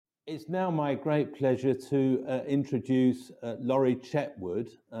It's now my great pleasure to introduce Laurie Chetwood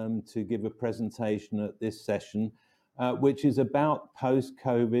to give a presentation at this session, which is about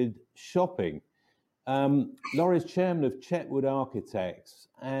post-COVID shopping. Laurie's chairman of Chetwood Architects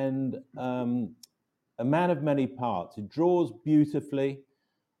and a man of many parts. He draws beautifully.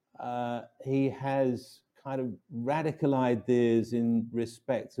 He has kind of radical ideas in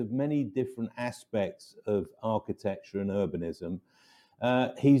respect of many different aspects of architecture and urbanism.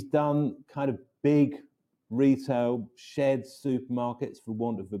 He's done kind of big retail sheds, supermarkets, for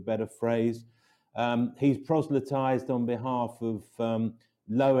want of a better phrase. He's proselytized on behalf of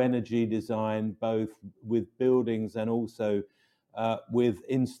low energy design, both with buildings and also with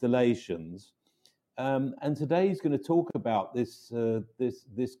installations. And today he's going to talk about this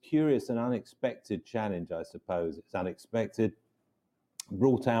curious and unexpected challenge, I suppose. It's unexpected,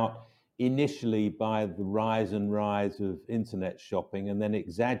 brought out initially by the rise of internet shopping, and then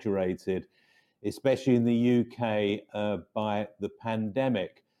exaggerated, especially in the UK, by the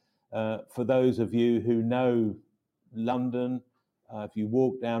pandemic. For those of you who know London, if you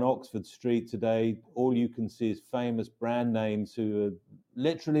walk down Oxford Street today, all you can see is famous brand names who are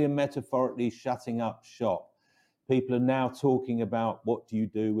literally and metaphorically shutting up shop. People are now talking about what do you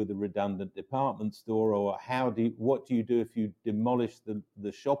do with a redundant department store, or what do you do if you demolish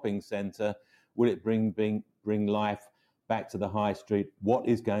the shopping centre? Will it bring life back to the high street? What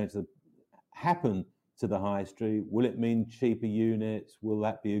is going to happen to the high street? Will it mean cheaper units? Will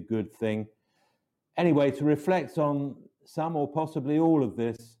that be a good thing? Anyway, to reflect on some or possibly all of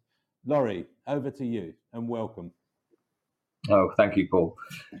this, Laurie, over to you and welcome. Oh, thank you, Paul.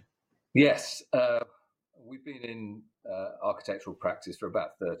 Yes. We've been in architectural practice for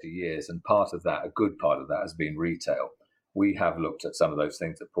about 30 years, and a good part of that has been retail. We have looked at some of those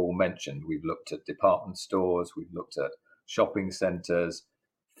things that Paul mentioned. We've looked at department stores, we've looked at shopping centres,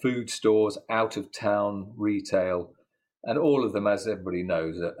 food stores, out-of-town retail, and all of them, as everybody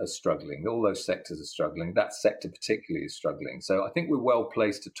knows, are struggling. All those sectors are struggling. That sector particularly is struggling. So I think we're well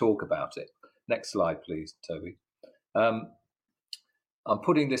placed to talk about it. Next slide, please, Toby. I'm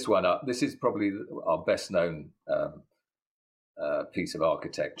putting this one up. This is probably our best known piece of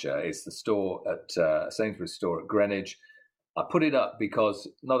architecture. It's the store at Sainsbury's store at Greenwich. I put it up because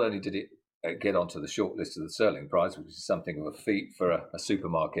not only did it get onto the shortlist of the Sterling Prize, which is something of a feat for a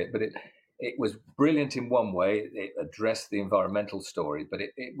supermarket, but it was brilliant in one way. It addressed the environmental story, but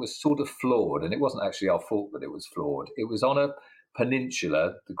it was sort of flawed, and it wasn't actually our fault that it was flawed. It was on a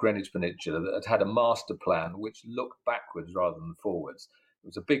peninsula, the Greenwich Peninsula, that had a master plan which looked backwards rather than forwards. It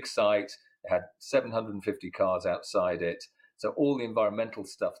was a big site. It had 750 cars outside it. So all the environmental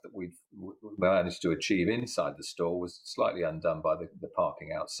stuff that we managed to achieve inside the store was slightly undone by the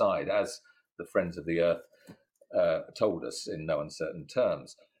parking outside, as the Friends of the Earth told us in no uncertain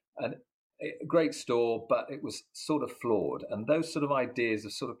terms. And a great store, but it was sort of flawed. And those sort of ideas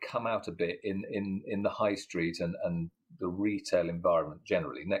have sort of come out a bit in the high street and the retail environment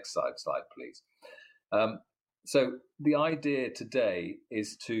generally. Next slide, please. So the idea today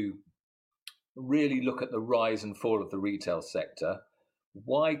is to really look at the rise and fall of the retail sector,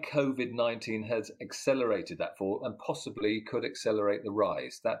 why COVID-19 has accelerated that fall and possibly could accelerate the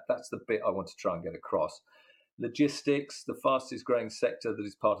rise. That's the bit I want to try and get across. Logistics, the fastest growing sector that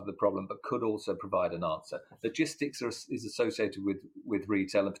is part of the problem, but could also provide an answer. Logistics is associated with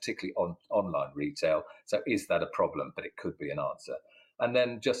retail, and particularly online retail. So is that a problem? But it could be an answer. And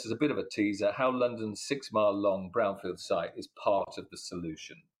then just as a bit of a teaser, how London's 6-mile long brownfield site is part of the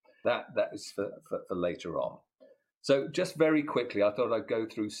solution. That is for later on. So just very quickly, I thought I'd go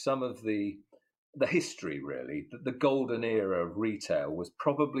through some of the history, really. The golden era of retail was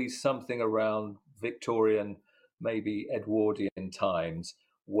probably something around Victorian, maybe Edwardian times,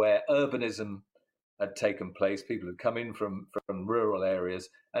 where urbanism had taken place. People had come in from rural areas,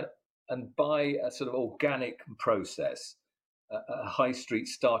 and by a sort of organic process, a high street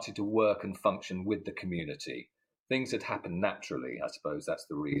started to work and function with the community. Things had happened naturally, I suppose that's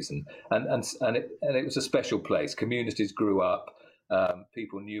the reason. And it was a special place. Communities grew up,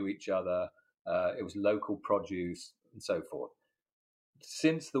 people knew each other, it was local produce and so forth.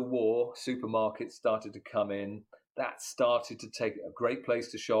 Since the war, supermarkets started to come in. That started to take a great place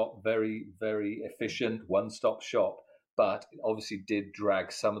to shop, very, very efficient, one-stop shop, but it obviously did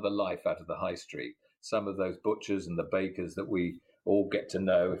drag some of the life out of the high street. Some of those butchers and the bakers that we all get to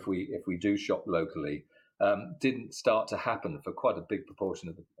know if we do shop locally didn't start to happen for quite a big proportion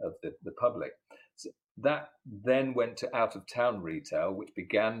of the public. So that then went to out-of-town retail, which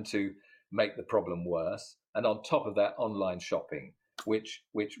began to make the problem worse. And on top of that, online shopping, which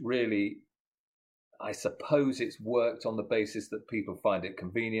really I suppose it's worked on the basis that people find it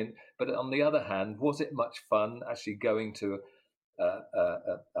convenient. But on the other hand, was it much fun actually going to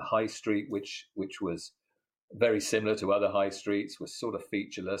a high street which was very similar to other high streets, was sort of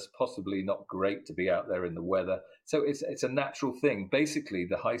featureless, possibly not great to be out there in the weather? So it's a natural thing. Basically,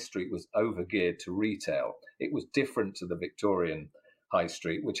 the high street was overgeared to retail. It was different to the Victorian high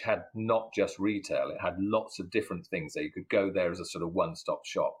street, which had not just retail. It had lots of different things there. You could go there as a sort of one-stop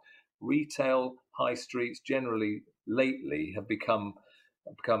shop. Retail high streets generally lately have become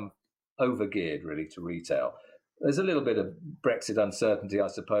overgeared really to retail. There's a little bit of Brexit uncertainty, I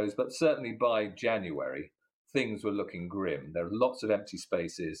suppose, but certainly by January, things were looking grim. There were lots of empty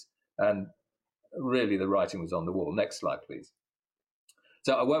spaces, and really the writing was on the wall. Next slide, please.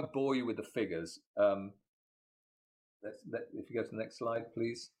 So I won't bore you with the figures. If you go to the next slide,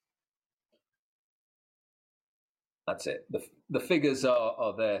 please. That's it. The figures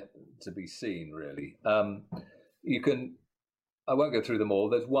are there to be seen, really. You can. I won't go through them all.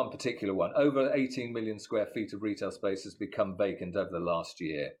 There's one particular one. Over 18 million square feet of retail space has become vacant over the last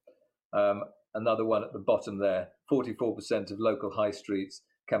year. Another one at the bottom there, 44% of local high streets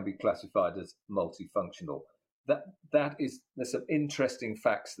can be classified as multifunctional. There's some interesting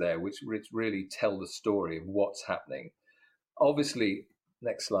facts there which really tell the story of what's happening. Obviously,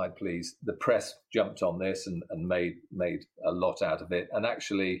 next slide, please. The press jumped on this and made a lot out of it. And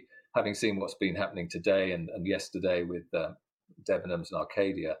actually, having seen what's been happening today and yesterday with Debenhams and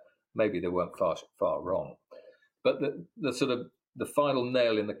Arcadia, maybe they weren't far wrong. But the sort of the final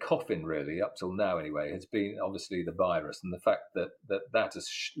nail in the coffin, really, up till now anyway, has been obviously the virus and the fact that has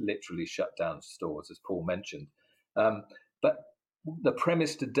literally shut down stores, as Paul mentioned. But the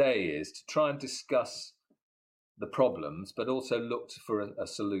premise today is to try and discuss the problems, but also look for a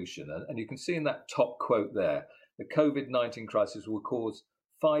solution. And you can see in that top quote there, the COVID-19 crisis will cause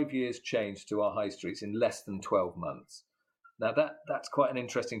 5 years change to our high streets in less than 12 months. Now, that's quite an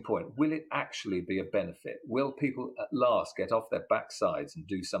interesting point. Will it actually be a benefit? Will people at last get off their backsides and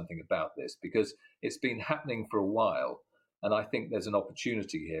do something about this? Because it's been happening for a while. And I think there's an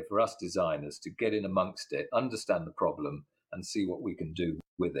opportunity here for us designers to get in amongst it, understand the problem, and see what we can do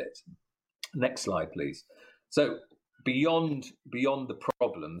with it. Next slide, please. So beyond the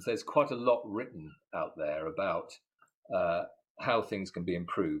problems, there's quite a lot written out there about how things can be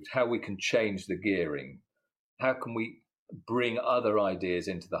improved, how we can change the gearing, how can we bring other ideas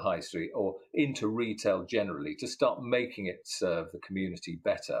into the high street or into retail generally to start making it serve the community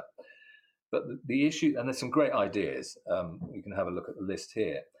better. But the issue, and there's some great ideas, you can have a look at the list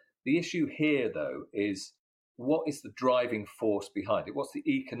here. The issue here, though, is what is the driving force behind it? What's the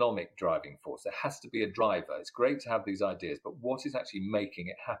economic driving force? There has to be a driver. It's great to have these ideas, but what is actually making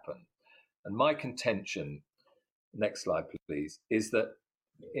it happen? And my contention, next slide, please, is that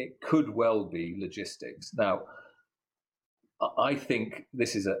it could well be logistics. Now, I think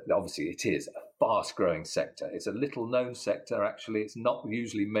this is obviously it is a fast-growing sector. It's a little-known sector, actually. It's not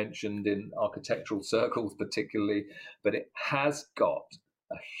usually mentioned in architectural circles particularly, but it has got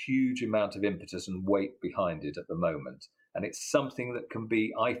a huge amount of impetus and weight behind it at the moment. And it's something that can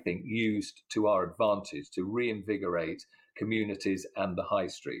be, I think, used to our advantage to reinvigorate communities and the high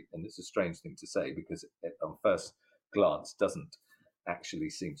street. And it's a strange thing to say because it, on first glance, doesn't actually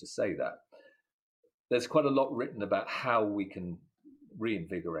seem to say that. There's quite a lot written about how we can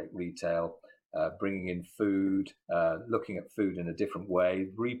reinvigorate retail, bringing in food, looking at food in a different way,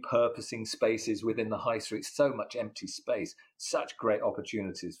 repurposing spaces within the high street. So much empty space, such great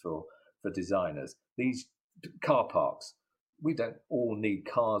opportunities for designers. These car parks, we don't all need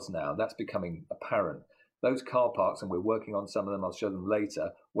cars now. That's becoming apparent. Those car parks, and we're working on some of them, I'll show them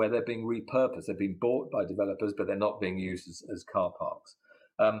later, where they're being repurposed. They're being bought by developers, but they're not being used as car parks.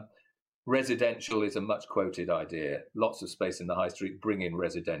 Residential is a much quoted idea. Lots of space in the high street, bring in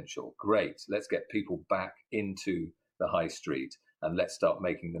residential. Great. Let's get people back into the high street and let's start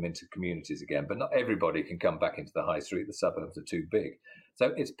making them into communities again. But not everybody can come back into the high street. The suburbs are too big.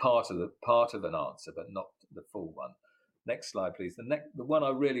 So it's part of an answer, but not the full one. Next slide, please. The one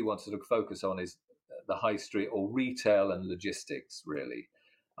I really want to sort of focus on is the high street or retail and logistics, really.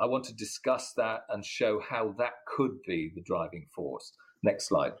 I want to discuss that and show how that could be the driving force. Next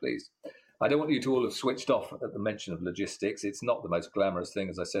slide, please. I don't want you to all have switched off at the mention of logistics. It's not the most glamorous thing,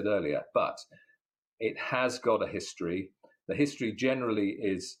 as I said earlier, but it has got a history. The history generally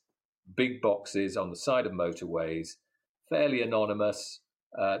is big boxes on the side of motorways, fairly anonymous,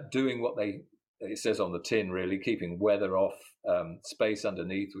 doing what it says on the tin, really, keeping weather off, space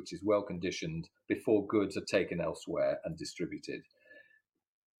underneath, which is well conditioned before goods are taken elsewhere and distributed.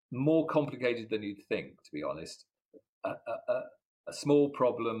 More complicated than you'd think, to be honest. A small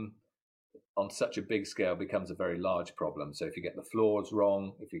problem on such a big scale becomes a very large problem. So if you get the floors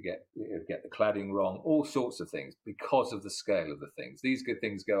wrong, if you get the cladding wrong, all sorts of things because of the scale of the things. These good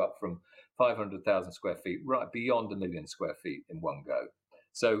things go up from 500,000 square feet right beyond 1,000,000 square feet in one go.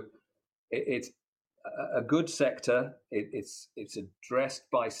 So it's a good sector. It's addressed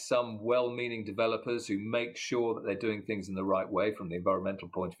by some well-meaning developers who make sure that they're doing things in the right way from the environmental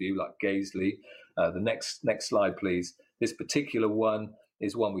point of view, like Gaisley. The next slide, please. This particular one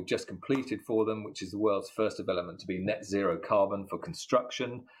is one we've just completed for them, which is the world's first development to be net zero carbon for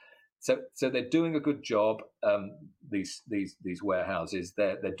construction. So they're doing a good job. These warehouses,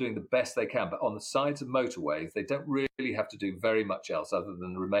 they're doing the best they can. But on the sides of motorways, they don't really have to do very much else other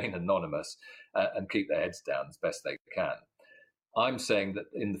than remain anonymous and keep their heads down as best they can. I'm saying that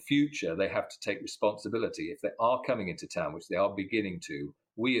in the future, they have to take responsibility. If they are coming into town, which they are beginning to,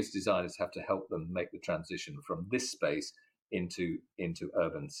 we as designers have to help them make the transition from this space into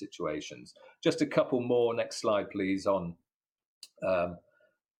urban situations. Just a couple more. Next slide, please. On,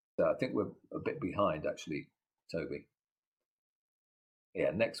 I think we're a bit behind, actually, Toby.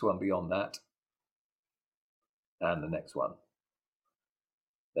 Yeah, next one beyond that, and the next one.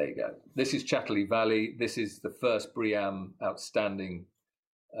 There you go. This is Chatterley Valley. This is the first BREEAM outstanding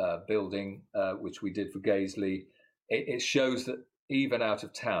building, which we did for Gaisley. It shows that even out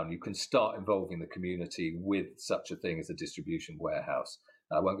of town, you can start involving the community with such a thing as a distribution warehouse.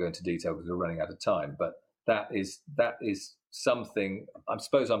 I won't go into detail because we're running out of time, but that is something. I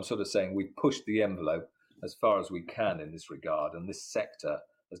suppose I'm sort of saying we pushed the envelope as far as we can in this regard, and this sector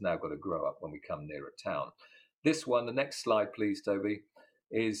has now got to grow up when we come nearer town. This one, the next slide, please, Toby,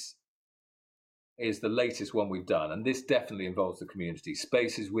 is the latest one we've done, and this definitely involves the community.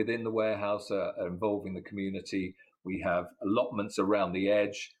 Spaces within the warehouse are involving the community. We have allotments around the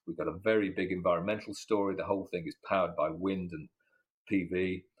edge. We've got a very big environmental story. The whole thing is powered by wind and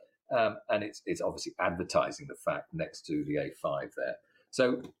PV, and it's obviously advertising the fact next to the A5 there.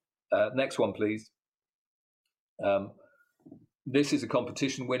 So next one, please. This is a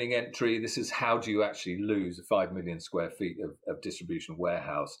competition-winning entry. This is how do you actually lose 5 million square feet of distribution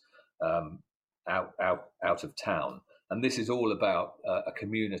warehouse out of town. And this is all about a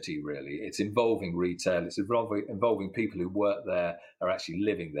community, really. It's involving retail. It's involving people who work there, are actually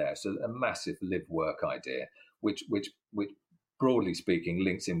living there. So a massive live-work idea, which broadly speaking,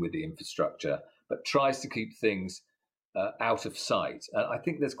 links in with the infrastructure, but tries to keep things out of sight. And I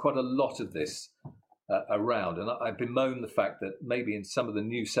think there's quite a lot of this around. And I bemoan the fact that maybe in some of the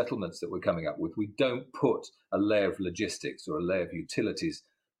new settlements that we're coming up with, we don't put a layer of logistics or a layer of utilities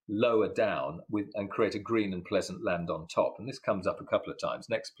lower down and create a green and pleasant land on top. And this comes up a couple of times.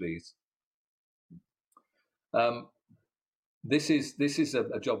 Next, please. This is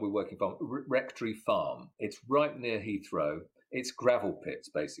a job we're working on, Rectory Farm. It's right near Heathrow. It's gravel pits,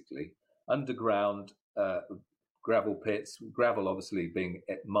 basically, underground gravel pits. Gravel, obviously, being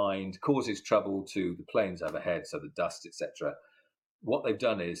mined, causes trouble to the planes overhead, so the dust, etc. What they've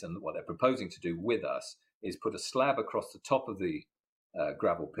done is, and what they're proposing to do with us, is put a slab across the top of the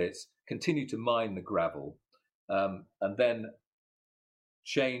gravel pits, continue to mine the gravel, and then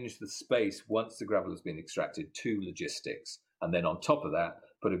change the space once the gravel has been extracted to logistics. And then on top of that,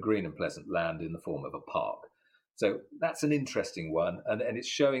 put a green and pleasant land in the form of a park. So that's an interesting one. And it's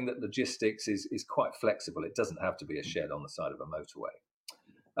showing that logistics is quite flexible. It doesn't have to be a shed on the side of a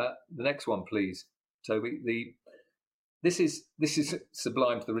motorway. The next one, please, Toby. This is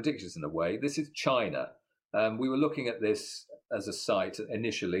sublime to the ridiculous in a way. This is China. We were looking at this as a site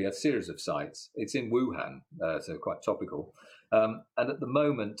initially, a series of sites. It's in Wuhan, so quite topical. And at the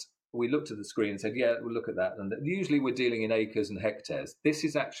moment, we looked at the screen and said, yeah, we'll look at that. And usually we're dealing in acres and hectares. This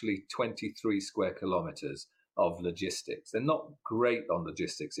is actually 23 square kilometers of logistics. They're not great on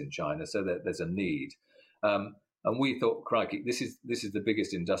logistics in China, so there's a need. And we thought, crikey, this is the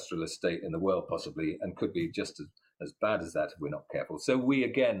biggest industrial estate in the world, possibly, and could be just as bad as that if we're not careful. So we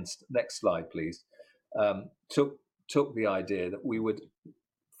again, next slide, please, took the idea that we would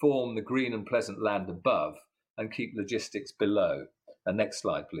form the green and pleasant land above and keep logistics below. And next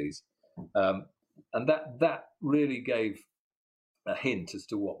slide, please. And that really gave a hint as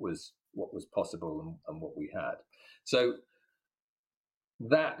to what was possible and what we had. So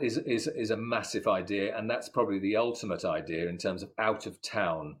that is a massive idea, and that's probably the ultimate idea in terms of out of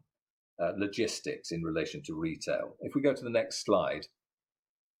town logistics in relation to retail. If we go to the next slide,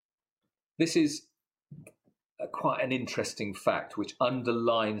 this is quite an interesting fact which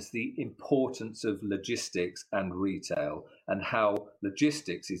underlines the importance of logistics and retail and how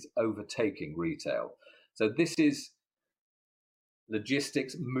logistics is overtaking retail. So this is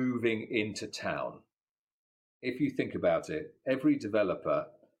logistics moving into town. If you think about it, every developer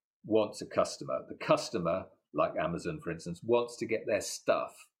wants a customer. The customer, like Amazon, for instance, wants to get their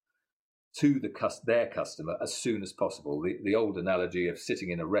stuff to their customer as soon as possible. The old analogy of sitting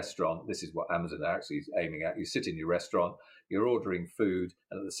in a restaurant, this is what Amazon actually is aiming at. You sit in your restaurant, you're ordering food,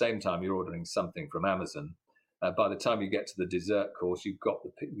 and at the same time you're ordering something from Amazon. By the time you get to the dessert course, you've got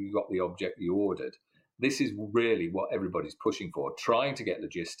the object you ordered. This is really what everybody's pushing for, trying to get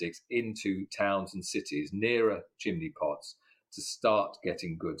logistics into towns and cities nearer chimney pots to start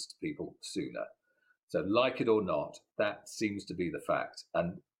getting goods to people sooner. So like it or not, that seems to be the fact.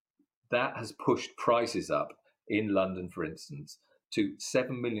 And that has pushed prices up in London, for instance, to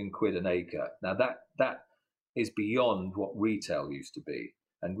 7 million quid an acre. Now that is beyond what retail used to be,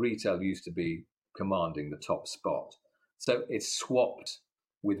 and retail used to be commanding the top spot. So it's swapped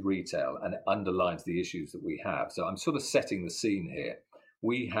with retail, and it underlines the issues that we have. So I'm sort of setting the scene here.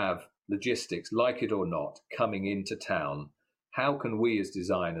 We have logistics, like it or not, coming into town. How can we as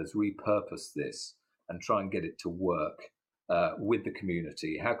designers repurpose this and try and get it to work with the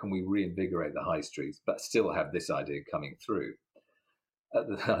community? How can we reinvigorate the high streets, but still have this idea coming through?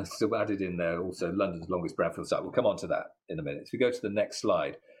 I still added in there also London's longest brownfield site. We'll come on to that in a minute. If we go to the next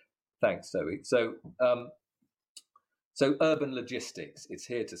slide. Thanks, Toby. So urban logistics, it's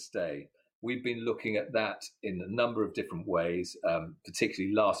here to stay. We've been looking at that in a number of different ways,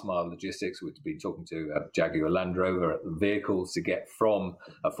 particularly last mile logistics. We've been talking to Jaguar Land Rover at the vehicles to get from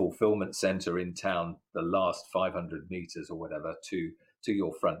a fulfillment centre in town the last 500 metres or whatever to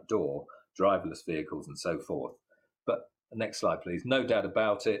your front door, driverless vehicles and so forth. But next slide, please. No doubt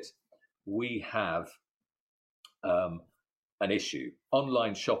about it, we have an issue.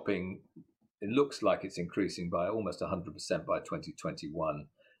 Online shopping, it looks like it's increasing by almost 100% by 2021.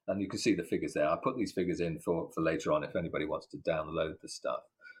 And you can see the figures there. I put these figures in for later on if anybody wants to download the stuff.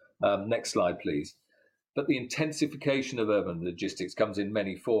 Next slide, please. But the intensification of urban logistics comes in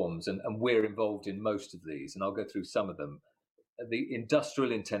many forms, and we're involved in most of these, and I'll go through some of them. The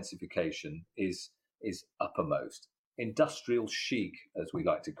industrial intensification is uppermost. Industrial chic, as we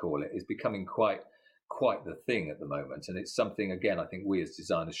like to call it, is becoming quite the thing at the moment, and it's something, again, I think we as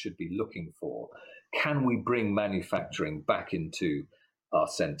designers should be looking for. Can we bring manufacturing back into our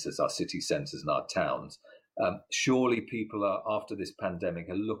centres, our city centres and our towns? Surely people are, after this pandemic,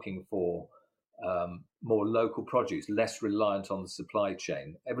 are looking for more local produce, less reliant on the supply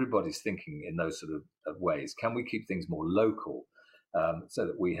chain. Everybody's thinking in those sort of ways. Can we keep things more local so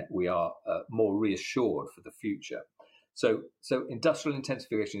that we are more reassured for the future? So industrial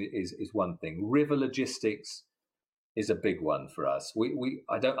intensification is one thing. River logistics is a big one for us.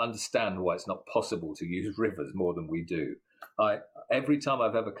 I don't understand why it's not possible to use rivers more than we do. Every time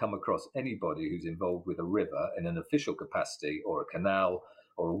I've ever come across anybody who's involved with a river in an official capacity or a canal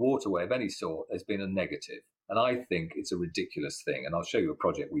or a waterway of any sort, there's been a negative. And I think it's a ridiculous thing. And I'll show you a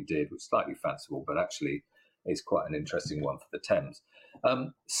project we did, which is slightly fanciful, but actually is quite an interesting one for the Thames.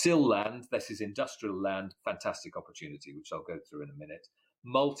 Sill land, this is industrial land, fantastic opportunity, which I'll go through in a minute.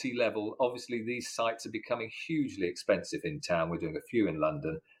 Multi-level, obviously these sites are becoming hugely expensive in town. We're doing a few in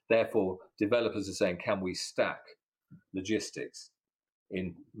London. Therefore, developers are saying, can we stack logistics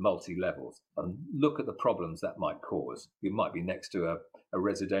in multi-levels? And look at the problems that might cause. You might be next to a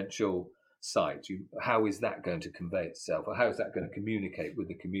residential site. How is that going to convey itself? Or how is that going to communicate with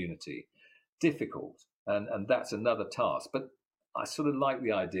the community? Difficult. And that's another task. But I sort of like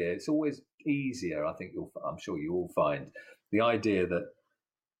the idea. It's always easier, I think I'm sure you all find, the idea that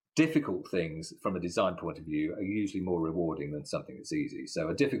difficult things from a design point of view are usually more rewarding than something that's easy. So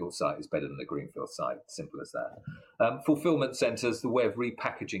a difficult site is better than a greenfield site, simple as that. Fulfillment centres, the way of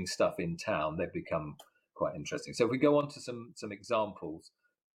repackaging stuff in town, they've become quite interesting. So if we go on to some examples.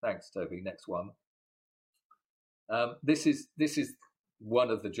 Thanks, Toby. Next one. This is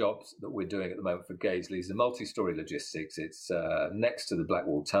one of the jobs that we're doing at the moment for Gaisley's, the multi-story logistics. It's next to the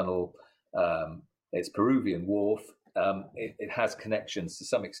Blackwall Tunnel. It's Peruvian Wharf. It has connections to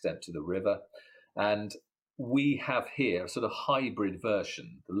some extent to the river. And we have here a sort of hybrid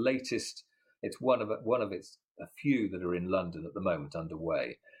version. The latest, it's one of a few that are in London at the moment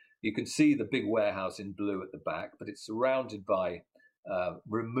underway. You can see the big warehouse in blue at the back, but it's surrounded by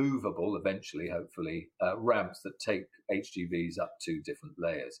removable, eventually, hopefully, ramps that take HGVs up to different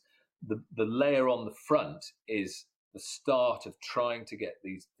layers. The layer on the front is the start of trying to get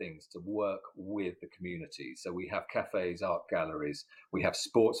these things to work with the community. So we have cafes, art galleries, we have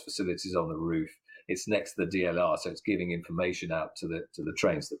sports facilities on the roof. It's next to the DLR, so it's giving information out to the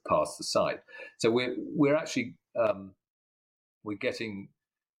trains that pass the site. So we're actually we're getting.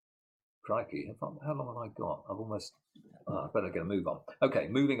 Crikey, how long have I got? I've almost. I better get a move on. Okay,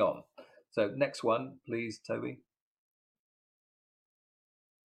 moving on. So next one, please, Toby.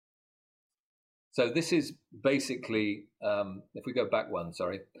 So this is basically, if we go back one,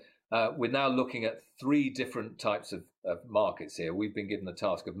 sorry, we're now looking at 3 different types of markets here. We've been given the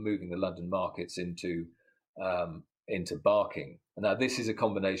task of moving the London markets into Barking. Now, this is a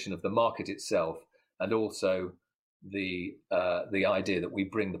combination of the market itself and also the idea that we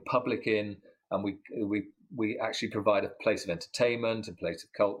bring the public in, and we actually provide a place of entertainment, a place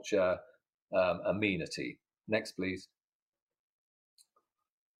of culture, amenity. Next, please.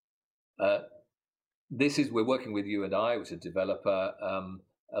 We're working with U&I, which is a developer,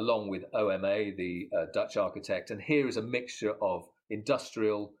 along with OMA, the Dutch architect. And here is a mixture of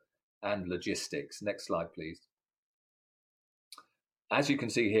industrial and logistics. Next slide, please. As you can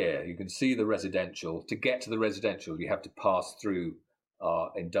see here, you can see the residential. To get to the residential, you have to pass through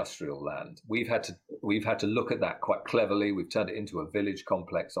our industrial land. We've had to look at that quite cleverly. We've turned it into a village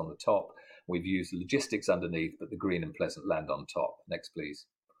complex on the top. We've used logistics underneath, but the green and pleasant land on top. Next, please.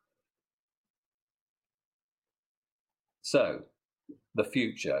 So, the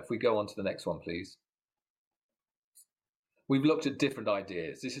future. If we go on to the next one, please. We've looked at different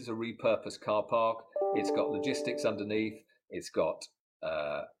ideas. This is a repurposed car park. It's got logistics underneath. It's got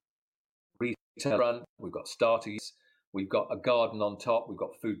retail front. We've got starters. We've got a garden on top. We've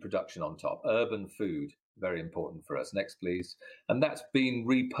got food production on top. Urban food, very important for us. Next, please. And that's been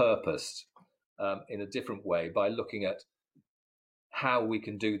repurposed in a different way by looking at how we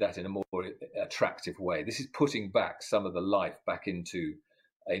can do that in a more attractive way. This is putting back some of the life back into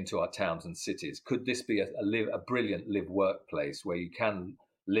our towns and cities. Could this be a brilliant live-work place where you can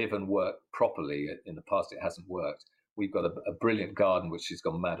live and work properly? In the past, it hasn't worked. We've got a brilliant garden, which has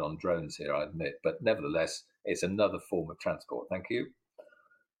gone mad on drones here, I admit, but nevertheless, it's another form of transport. Thank you.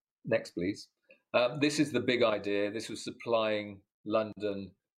 Next, please. This is the big idea. This was supplying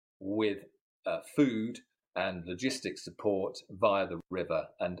London with food and logistics support via the river.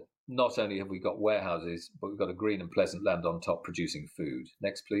 And not only have we got warehouses, but we've got a green and pleasant land on top producing food.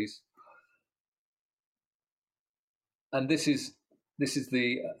 Next, please. And this is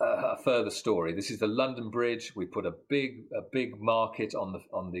the further story. This is the London Bridge. We put a big market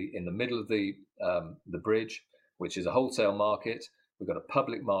in the middle of the bridge, which is a wholesale market. We've got a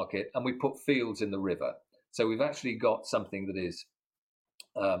public market, and we put fields in the river. So we've actually got something that is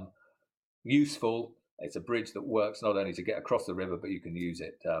useful. It's a bridge that works not only to get across the river, but you can use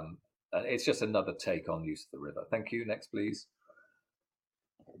it. And it's just another take on use of the river. Thank you. Next, please.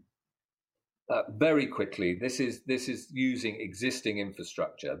 Very quickly, this is using existing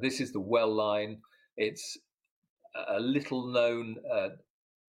infrastructure. This is the Well line. It's a little known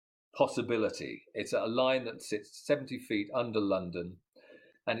possibility. It's a line that sits 70 feet under London,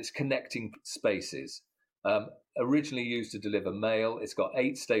 and it's connecting spaces. Originally used to deliver mail. It's got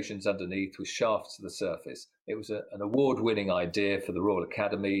 8 stations underneath with shafts to the surface. It was an award-winning idea for the Royal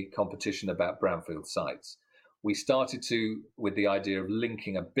Academy competition about brownfield sites. We started with the idea of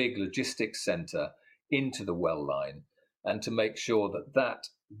linking a big logistics centre into the Well line, and to make sure that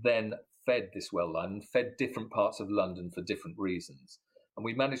then fed this Well line and fed different parts of London for different reasons. And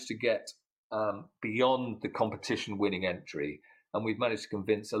we managed to get beyond the competition winning entry, and we've managed to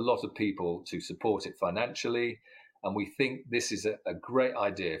convince a lot of people to support it financially. And we think this is a great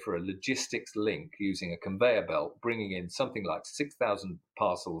idea for a logistics link using a conveyor belt, bringing in something like 6,000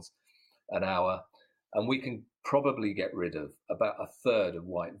 parcels an hour. And we can probably get rid of about a third of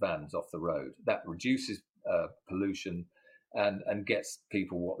white vans off the road. That reduces pollution and gets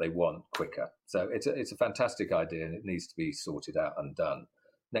people what they want quicker. So it's a fantastic idea, and it needs to be sorted out and done.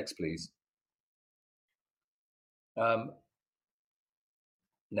 Next, please.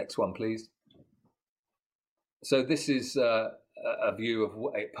 Next one, please. So this is a view of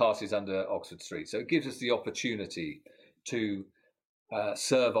what it passes under Oxford Street. So it gives us the opportunity to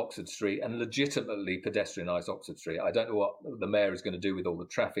serve Oxford Street and legitimately pedestrianise Oxford Street. I don't know what the mayor is going to do with all the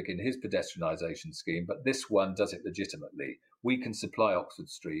traffic in his pedestrianisation scheme, but this one does it legitimately. We can supply Oxford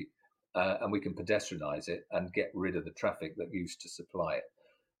Street and we can pedestrianise it and get rid of the traffic that used to supply it.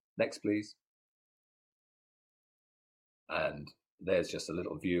 Next, please. And there's just a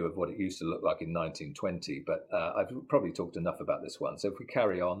little view of what it used to look like in 1920, but I've probably talked enough about this one. So if we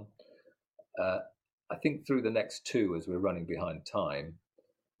carry on, I think through the next 2, as we're running behind time,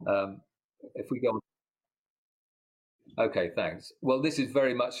 if we go on. Okay, thanks. Well, this is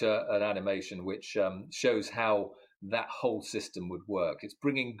very much an animation which shows how that whole system would work. It's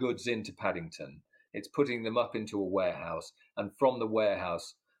bringing goods into Paddington. It's putting them up into a warehouse, and from the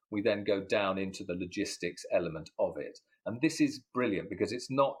warehouse, we then go down into the logistics element of it. And this is brilliant because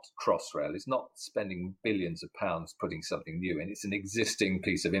it's not Crossrail. It's not spending billions of pounds putting something new in. It's an existing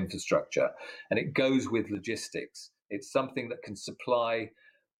piece of infrastructure, and it goes with logistics. It's something that can supply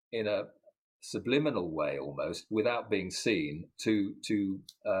in a subliminal way, almost without being seen, to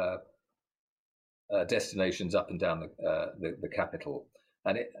destinations up and down the capital.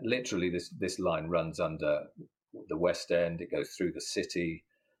 And it literally, this line runs under the West End. It goes through the city.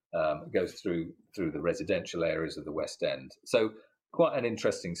 It goes through the residential areas of the West End. So quite an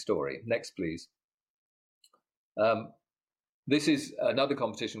interesting story. Next, please. This is another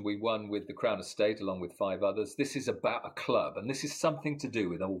competition we won with the Crown Estate along with 5 others. This is about a club, and this is something to do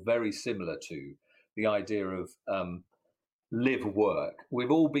with, or very similar to, the idea of live work.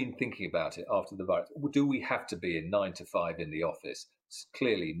 We've all been thinking about it after the virus. Do we have to be in 9 to 5 in the office?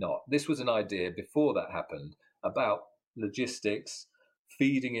 Clearly not. This was an idea before that happened about logistics,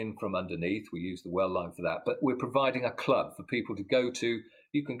 feeding in from underneath. We use the well line for that, but we're providing a club for people to go to.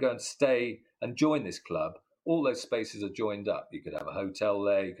 You can go and stay and join this club. All those spaces are joined up. You could have a hotel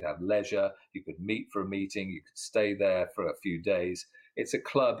there, you could have leisure, you could meet for a meeting, you could stay there for a few days. It's a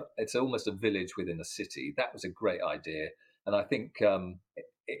club, it's almost a village within a city. That was a great idea. And I think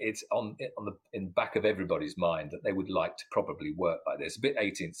it's in the back of everybody's mind that they would like to probably work like this. A bit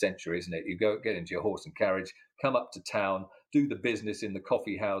 18th century, isn't it? You get into your horse and carriage, come up to town, do the business in the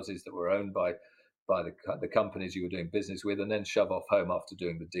coffee houses that were owned by the companies you were doing business with, and then shove off home after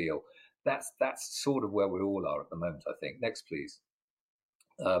doing the deal. That's sort of where we all are at the moment, I think. Next, please.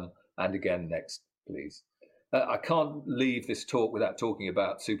 And again, next, please. I can't leave this talk without talking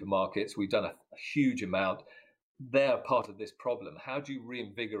about supermarkets. We've done a huge amount. They're part of this problem. How do you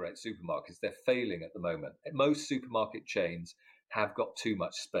reinvigorate supermarkets? They're failing at the moment. Most supermarket chains have got too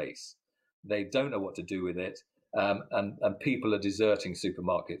much space. They don't know what to do with it. And people are deserting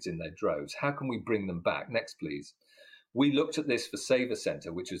supermarkets in their droves. How can we bring them back? Next, please. We looked at this for Saver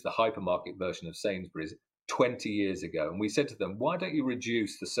Centre, which was the hypermarket version of Sainsbury's 20 years ago. And we said to them, why don't you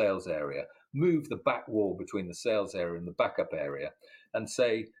reduce the sales area, move the back wall between the sales area and the backup area, and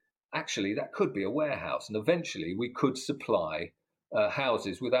say, actually, that could be a warehouse. And eventually we could supply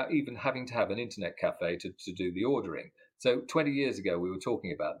houses without even having to have an internet cafe to do the ordering. So 20 years ago, we were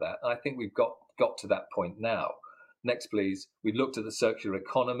talking about that. I think we've got to that point now. Next, please. We looked at the circular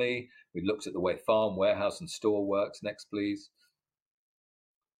economy. We looked at the way farm, warehouse, and store works. Next, please.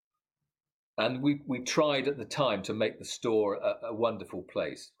 And we tried at the time to make the store a wonderful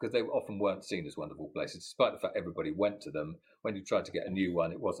place, because they often weren't seen as wonderful places, despite the fact everybody went to them. When you tried to get a new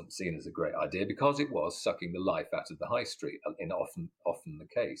one, it wasn't seen as a great idea because it was sucking the life out of the high street, in often the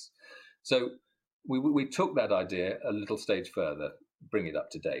case. So we took that idea a little stage further, bring it up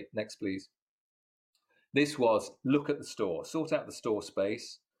to date. Next, please. This was look at the store, sort out the store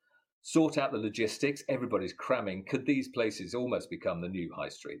space, sort out the logistics. Everybody's cramming. Could these places almost become the new high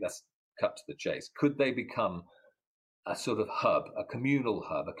street? That's cut to the chase. Could they become a sort of hub, a communal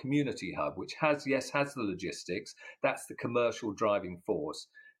hub, a community hub, which has the logistics? That's the commercial driving force.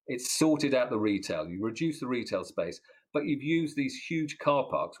 It's sorted out the retail. You reduce the retail space, but you've used these huge car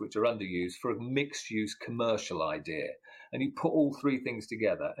parks, which are underused, for a mixed-use commercial idea. And you put all 3 things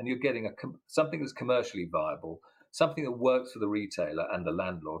together, and you're getting something that's commercially viable, something that works for the retailer and the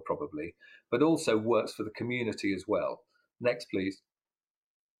landlord probably, but also works for the community as well. Next, please.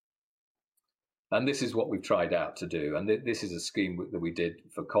 And this is what we've tried out to do. And this is a scheme that we did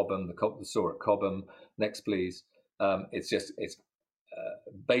for Cobham, the store at Cobham. Next, please. It's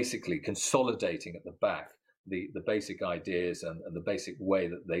basically consolidating at the back the basic ideas and the basic way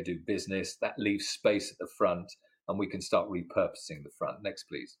that they do business. That leaves space at the front, and we can start repurposing the front. Next,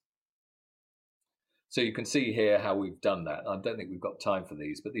 please. So you can see here how we've done that. I don't think we've got time for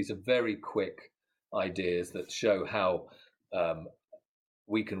these, but these are very quick ideas that show how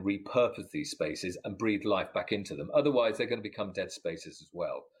we can repurpose these spaces and breathe life back into them. Otherwise, they're going to become dead spaces as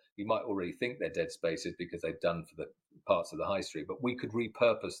well. You might already think they're dead spaces because they've done for the parts of the high street, but we could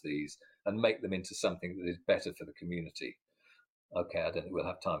repurpose these and make them into something that is better for the community. Okay, I don't think we'll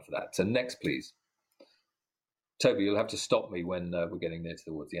have time for that. So next, please. Toby, you'll have to stop me when we're getting near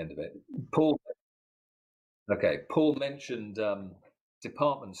towards the end of it. Paul mentioned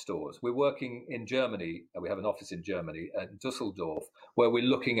department stores. We're working in Germany. We have an office in Germany, at Dusseldorf, where we're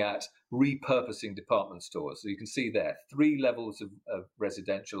looking at repurposing department stores. So you can see there, 3 levels of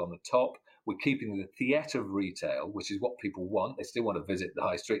residential on the top. We're keeping the theatre of retail, which is what people want. They still want to visit the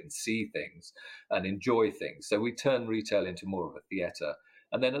high street and see things and enjoy things. So we turn retail into more of a theatre.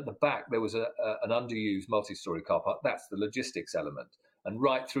 And then at the back, there was an underused multi-storey car park. That's the logistics element. And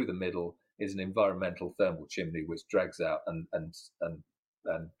right through the middle is an environmental thermal chimney, which drags out and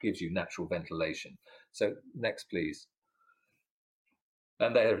gives you natural ventilation. So next, please.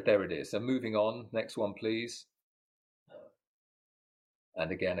 And there it is. So moving on, next one, please.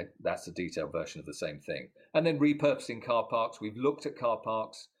 And again, that's a detailed version of the same thing. And then repurposing car parks. We've looked at car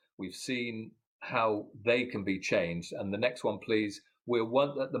parks. We've seen how they can be changed. And the next one, please. We're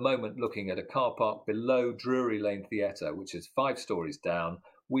at the moment looking at a car park below Drury Lane Theatre, which is 5 stories down.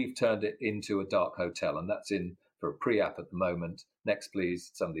 We've turned it into a dark hotel, and that's in for a pre-app at the moment. Next, please.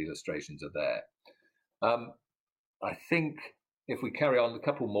 Some of the illustrations are there. I think if we carry on a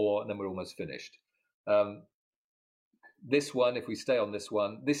couple more, and then we're almost finished. This one, if we stay on this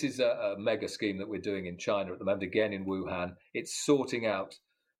one, this is a mega scheme that we're doing in China at the moment, again in Wuhan. It's sorting out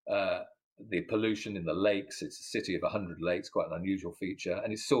the pollution in the lakes. It's a city of 100 lakes, quite an unusual feature,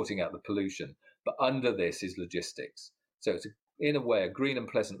 and it's sorting out the pollution. But under this is logistics. So it's, in a way, a green and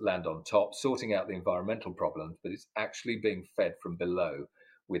pleasant land on top, sorting out the environmental problems, but it's actually being fed from below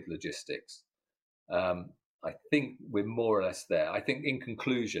with logistics. I think we're more or less there. I think in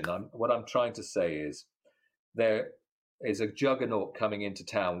conclusion, what I'm trying to say is there is a juggernaut coming into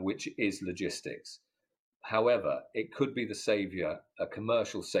town, which is logistics. However, it could be the savior, a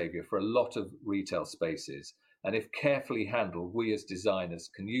commercial savior for a lot of retail spaces. And if carefully handled, we as designers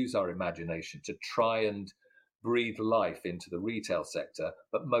can use our imagination to try and breathe life into the retail sector,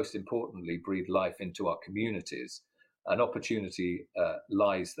 but most importantly, breathe life into our communities. An opportunity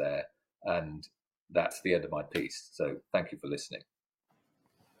lies there, and that's the end of my piece. So thank you for listening.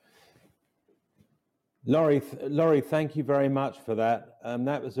 Laurie, thank you very much for that.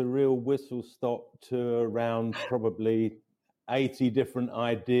 That was a real whistle-stop to around probably 80 different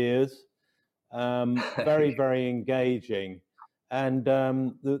ideas. Very, very engaging. And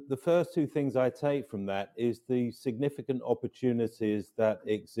the first 2 things I take from that is the significant opportunities that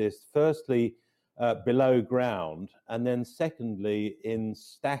exist. Firstly, below ground, and then secondly, in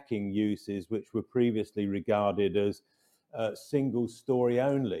stacking uses, which were previously regarded as single story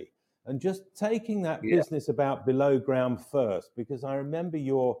only. And just taking that business about below ground first, because I remember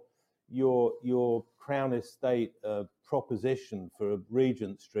your Crown Estate proposition for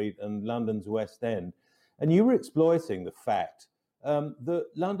Regent Street and London's West End, and you were exploiting the fact that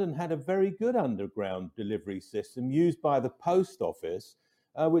London had a very good underground delivery system used by the post office,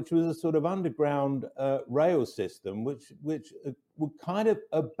 which was a sort of underground rail system, which were kind of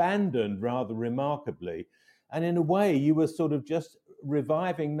abandoned rather remarkably. And in a way, you were sort of just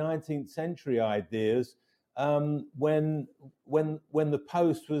reviving 19th century ideas when the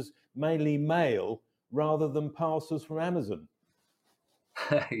post was mainly mail rather than parcels from Amazon.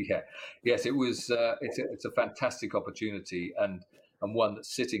 Yes, it was. It's a fantastic opportunity and one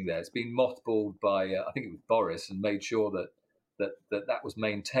that's sitting there. It's been mothballed by I think it was Boris, and made sure that was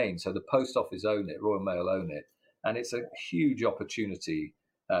maintained. So the post office own it, Royal Mail own it, and it's a huge opportunity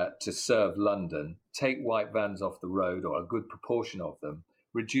to serve London, take white vans off the road, or a good proportion of them,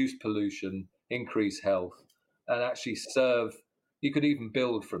 reduce pollution, increase health, and actually serve. You could even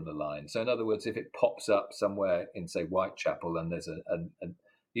build from the line. So in other words, if it pops up somewhere in, say, Whitechapel, and there's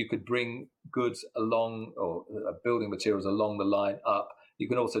you could bring goods along, or building materials along the line up. You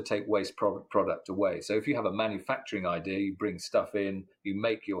can also take waste product away. So if you have a manufacturing idea, you bring stuff in, you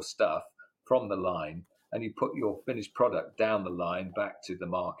make your stuff from the line, and you put your finished product down the line back to the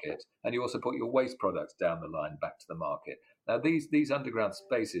market, and you also put your waste products down the line back to the market. Now, these underground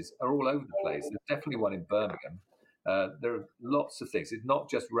spaces are all over the place. There's definitely one in Birmingham. There are lots of things. It's not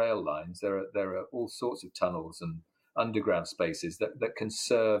just rail lines. There are all sorts of tunnels and underground spaces that can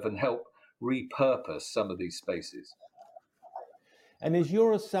serve and help repurpose some of these spaces. And is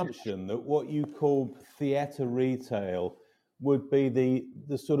your assumption that what you call theatre retail would be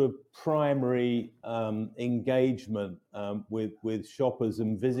the sort of primary engagement with shoppers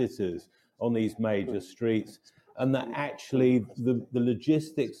and visitors on these major streets, and that actually the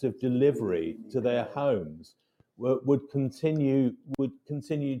logistics of delivery to their homes would continue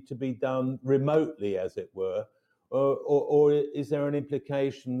to be done remotely, as it were, or is there an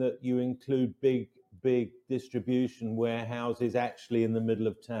implication that you include big distribution warehouses actually in the middle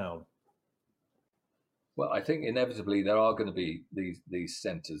of town? Well, I think inevitably there are going to be these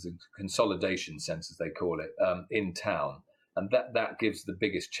centres, consolidation centres they call it, in town, and that gives the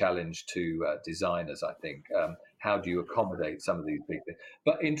biggest challenge to designers. I think how do you accommodate some of these big things?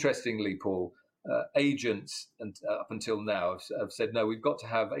 But interestingly, Paul, agents and up until now have said no, we've got to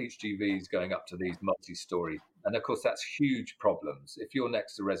have HGVs going up to these multi-story, and of course that's huge problems. If you're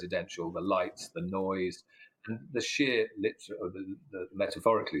next to residential, the lights, the noise, and the sheer, the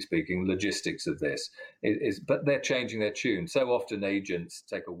metaphorically speaking, logistics of this is. But they're changing their tune. So often agents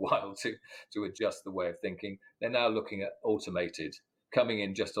take a while to adjust the way of thinking. They're now looking at automated, coming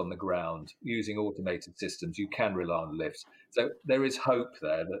in just on the ground, using automated systems. You can rely on lifts. So there is hope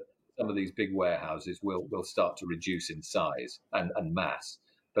there that some of these big warehouses will start to reduce in size and mass.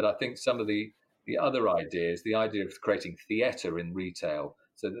 But I think some of the other ideas, the idea of creating theatre in retail,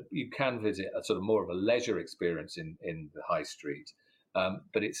 so that you can visit a sort of more of a leisure experience in the high street.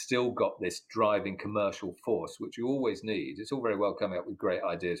 But it's still got this driving commercial force, which you always need. It's all very well coming up with great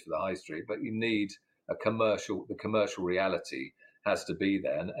ideas for the high street, but you need the commercial reality has to be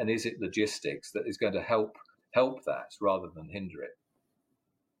there. And is it logistics that is going to help that rather than hinder it?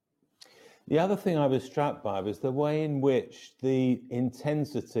 The other thing I was struck by was the way in which the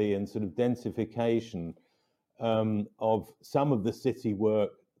intensity and sort of densification of some of the city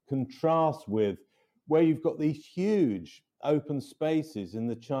work contrasts with where you've got these huge open spaces in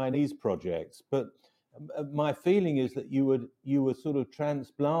the Chinese projects. But my feeling is that you were sort of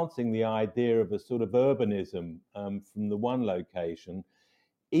transplanting the idea of a sort of urbanism from the one location,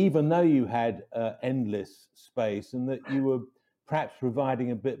 even though you had endless space, and that you were perhaps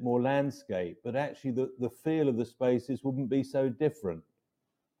providing a bit more landscape, but actually the feel of the spaces wouldn't be so different.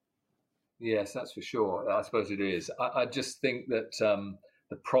 Yes, that's for sure. I suppose it is. I just think that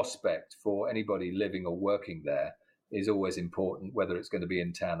the prospect for anybody living or working there is always important, whether it's going to be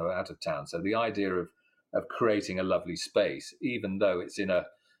in town or out of town. So the idea of creating a lovely space, even though it's in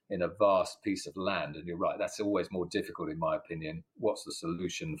a vast piece of land, and you're right, that's always more difficult in my opinion. What's the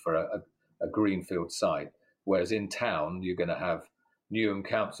solution for a greenfield site? Whereas in town, you're going to have Newham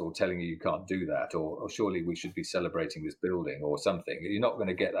Council telling you can't do that, or surely we should be celebrating this building or something. You're not going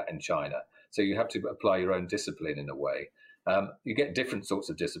to get that in China. So you have to apply your own discipline in a way. You get different sorts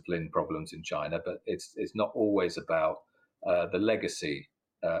of discipline problems in China, but it's not always about the legacy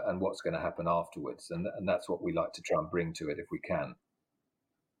and what's going to happen afterwards. And that's what we like to try and bring to it if we can.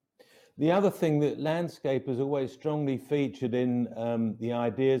 The other thing, that landscape is always strongly featured in the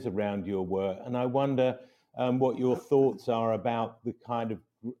ideas around your work. And I wonder what your thoughts are about the kind of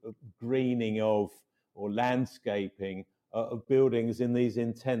greening of or landscaping of buildings in these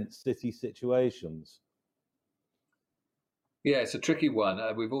intense city situations. Yeah, it's a tricky one.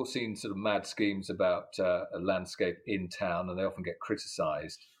 We've all seen sort of mad schemes about a landscape in town, and they often get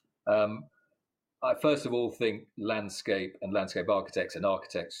criticised. I first of all think landscape and landscape architects and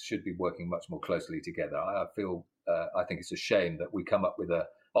architects should be working much more closely together. I think it's a shame that we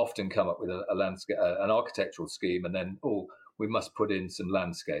often come up with a landscape, an architectural scheme, and then we must put in some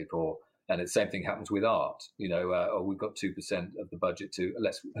landscape, and the same thing happens with art. Or we've got 2% of the budget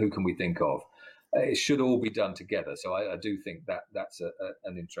who can we think of? It should all be done together. So I do think that's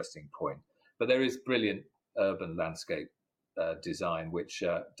an interesting point. But there is brilliant urban landscape design which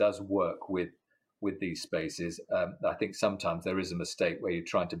does work with these spaces. I think sometimes there is a mistake where you're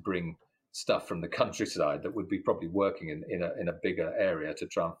trying to bring stuff from the countryside that would be probably working in a bigger area to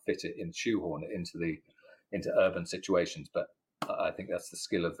try and fit it in, shoehorn it into urban situations. But I think that's the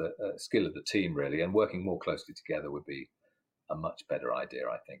skill of the team really, and working more closely together would be a much better idea,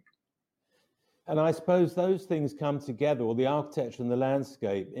 I think. And I suppose those things come together, or the architecture and the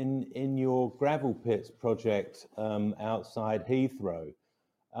landscape, in your gravel pits project outside Heathrow,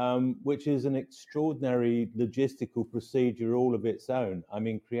 which is an extraordinary logistical procedure all of its own. I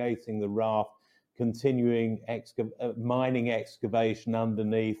mean, creating the raft, continuing mining excavation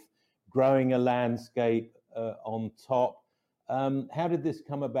underneath, growing a landscape on top. How did this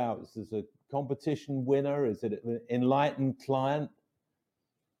come about? Is this a competition winner? Is it an enlightened client?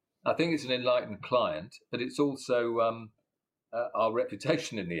 I think it's an enlightened client, but it's also our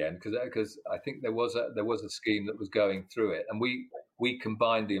reputation in the end, because I think there was a scheme that was going through it, and we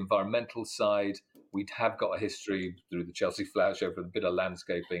combined the environmental side. We have got a history through the Chelsea Flower Show for a bit of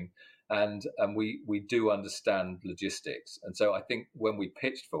landscaping, and we do understand logistics. And so I think when we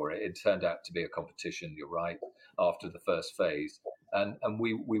pitched for it, it turned out to be a competition. You're right, after the first phase, and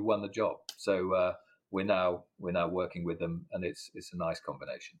we won the job. So we're now working with them, and it's a nice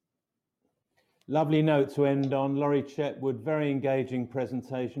combination. Lovely note to end on. Laurie Chetwood, very engaging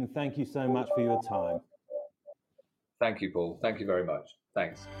presentation. Thank you so much for your time. Thank you, Paul. Thank you very much.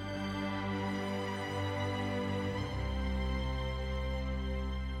 Thanks.